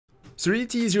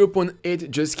Solidity 0.8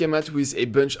 just came out with a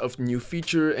bunch of new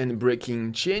features and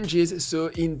breaking changes, so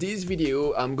in this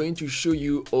video I'm going to show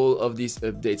you all of these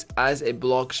updates. As a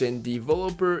blockchain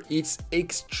developer, it's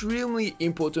extremely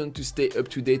important to stay up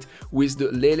to date with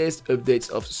the latest updates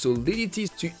of Solidity,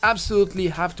 so you absolutely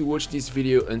have to watch this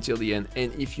video until the end.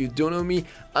 And if you don't know me,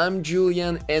 I'm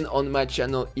Julian, and on my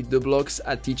channel EatTheBlocks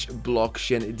I teach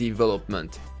blockchain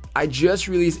development. I just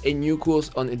released a new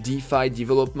course on DeFi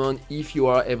development. If you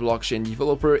are a blockchain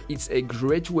developer, it's a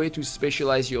great way to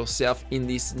specialize yourself in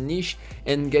this niche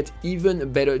and get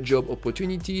even better job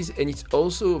opportunities, and it's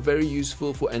also very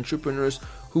useful for entrepreneurs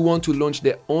who want to launch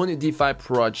their own DeFi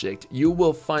project. You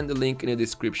will find the link in the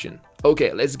description.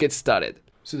 Okay, let's get started.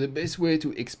 So the best way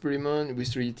to experiment with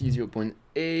Solidity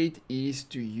 0.8 is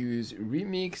to use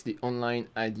Remix, the online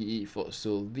IDE for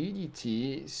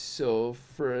Solidity. So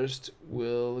first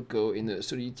we'll go in the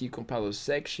Solidity compiler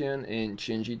section and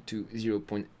change it to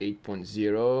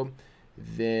 0.8.0.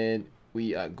 Then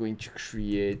we are going to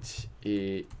create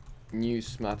a new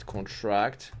smart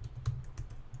contract.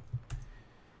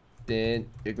 Then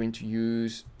we're going to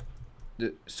use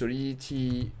the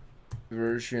Solidity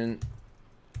version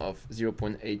of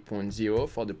 0.8.0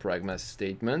 for the pragma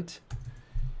statement.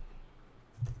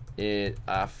 And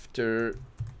after,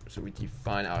 so we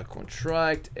define our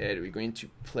contract and we're going to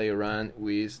play around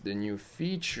with the new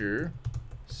feature.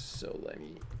 So let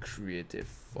me create a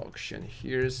function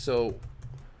here. So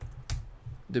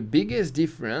the biggest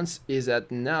difference is that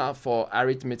now for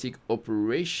arithmetic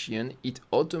operation, it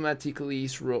automatically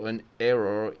throws an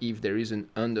error if there is an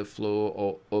underflow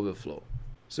or overflow.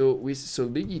 So with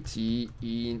Solidity,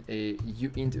 in a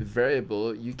uint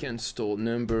variable, you can store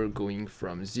number going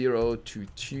from 0 to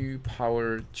 2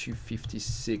 power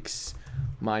 256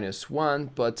 minus 1.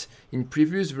 But in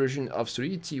previous version of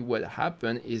Solidity, what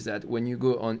happened is that when you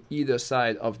go on either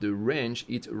side of the range,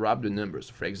 it wraps the numbers.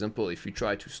 For example, if you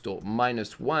try to store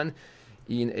 -1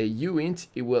 in a uint,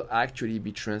 it will actually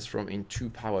be transformed in 2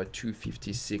 power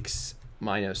 256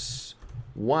 minus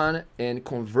 1, and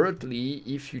conversely,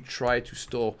 if you try to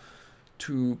store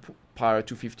 2 power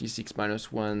 256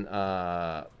 minus 1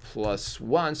 plus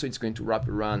 1, so it's going to wrap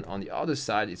around on the other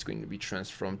side, it's going to be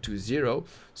transformed to 0.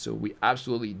 So we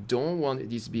absolutely don't want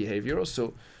this behavior.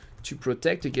 So to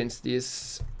protect against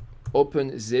this,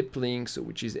 Open Zeppelin, so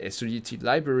which is a Solidity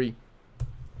library,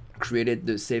 created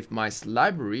the SafeMice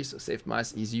library. So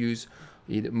SafeMice is used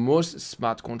in most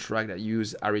smart contracts that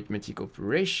use arithmetic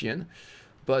operation.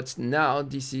 But now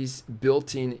this is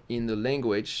built in the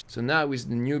language. So now with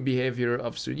the new behavior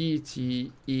of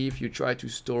Solidity, if you try to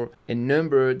store a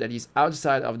number that is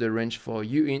outside of the range for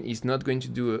uint, it's not going to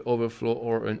do an overflow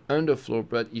or an underflow,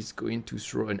 but it's going to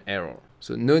throw an error.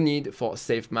 So no need for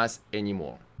SafeMice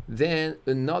anymore. Then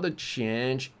another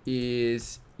change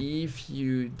is if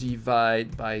you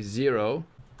divide by 0,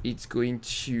 it's going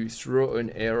to throw an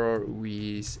error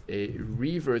with a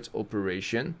revert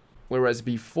operation. Whereas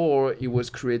before it was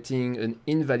creating an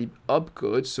invalid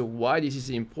opcode. So why this is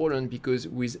important? Because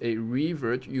with a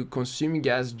revert, you consume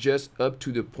gas just up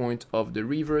to the point of the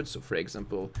revert. So for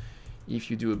example, if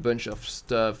you do a bunch of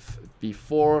stuff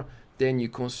before, then you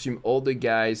consume all the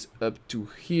gas up to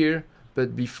here.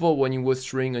 But before, when you was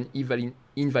throwing an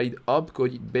invalid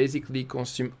opcode, it basically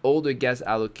consumed all the gas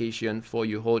allocation for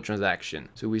your whole transaction.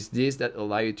 So with this, that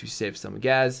allows you to save some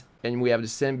gas. And we have the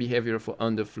same behavior for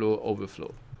underflow,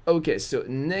 overflow. Okay, so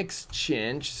next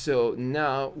change. So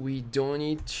now we don't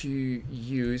need to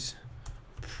use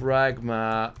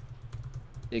pragma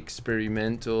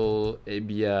experimental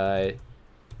ABI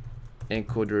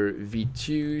encoder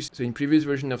v2. So in previous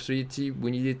version of Solidity,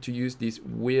 we needed to use this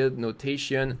weird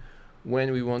notation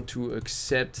when we want to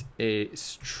accept a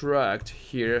struct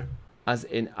here as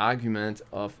an argument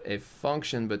of a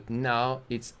function, but now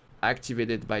it's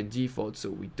activated by default,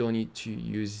 so we don't need to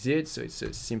use it. So it's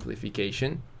a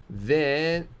simplification.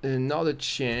 Then another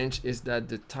change is that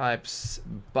the types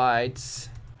bytes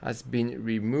has been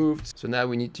removed. So now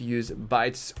we need to use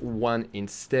bytes1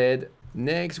 instead.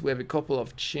 Next, we have a couple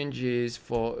of changes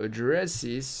for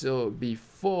addresses. So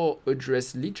before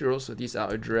address literal, so these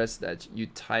are addresses that you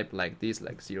type like this,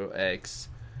 like 0x,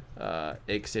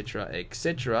 etc.,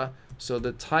 etc. So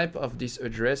the type of these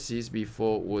addresses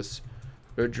before was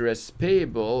address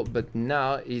payable, but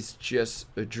now it's just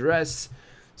address.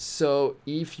 So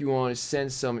if you want to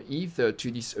send some ether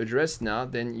to this address now,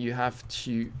 then you have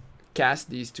to cast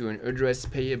this to an address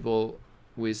payable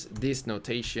with this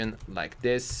notation like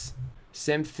this.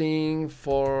 Same thing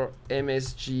for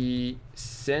MSG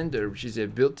sender, which is a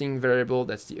built-in variable.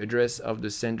 That's the address of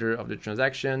the sender of the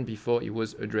transaction. Before it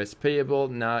was address payable,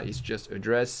 now it's just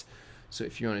address. So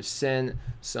if you want to send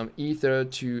some ether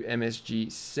to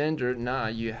MSG sender, now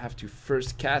you have to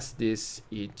first cast this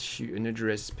into an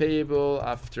address payable.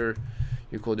 After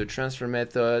you call the transfer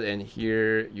method, and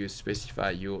here you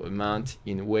specify your amount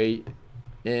in weight.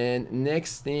 And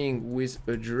next thing with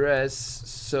address,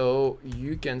 so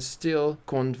you can still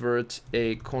convert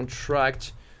a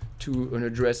contract to an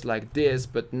address like this,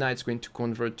 but now it's going to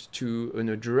convert to an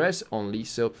address only.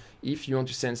 So if you want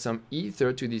to send some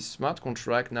ether to this smart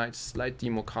contract, now it's slightly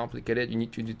more complicated. You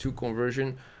need to do two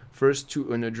conversions, first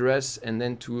to an address and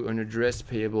then to an address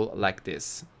payable like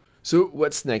this. So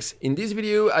what's next? In this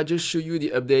video, I just show you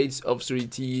the updates of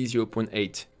Solidity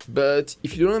 0.8. But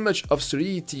if you don't know much of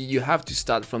Solidity, you have to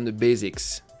start from the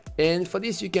basics. And for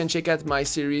this, you can check out my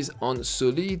series on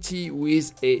Solidity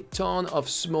with a ton of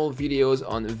small videos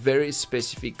on very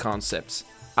specific concepts.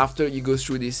 After you go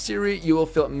through this series, you will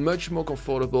feel much more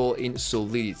comfortable in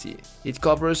Solidity. It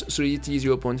covers Solidity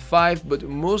 0.5, but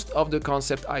most of the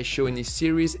concepts I show in this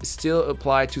series still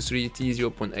apply to Solidity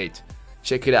 0.8.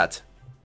 Check it out.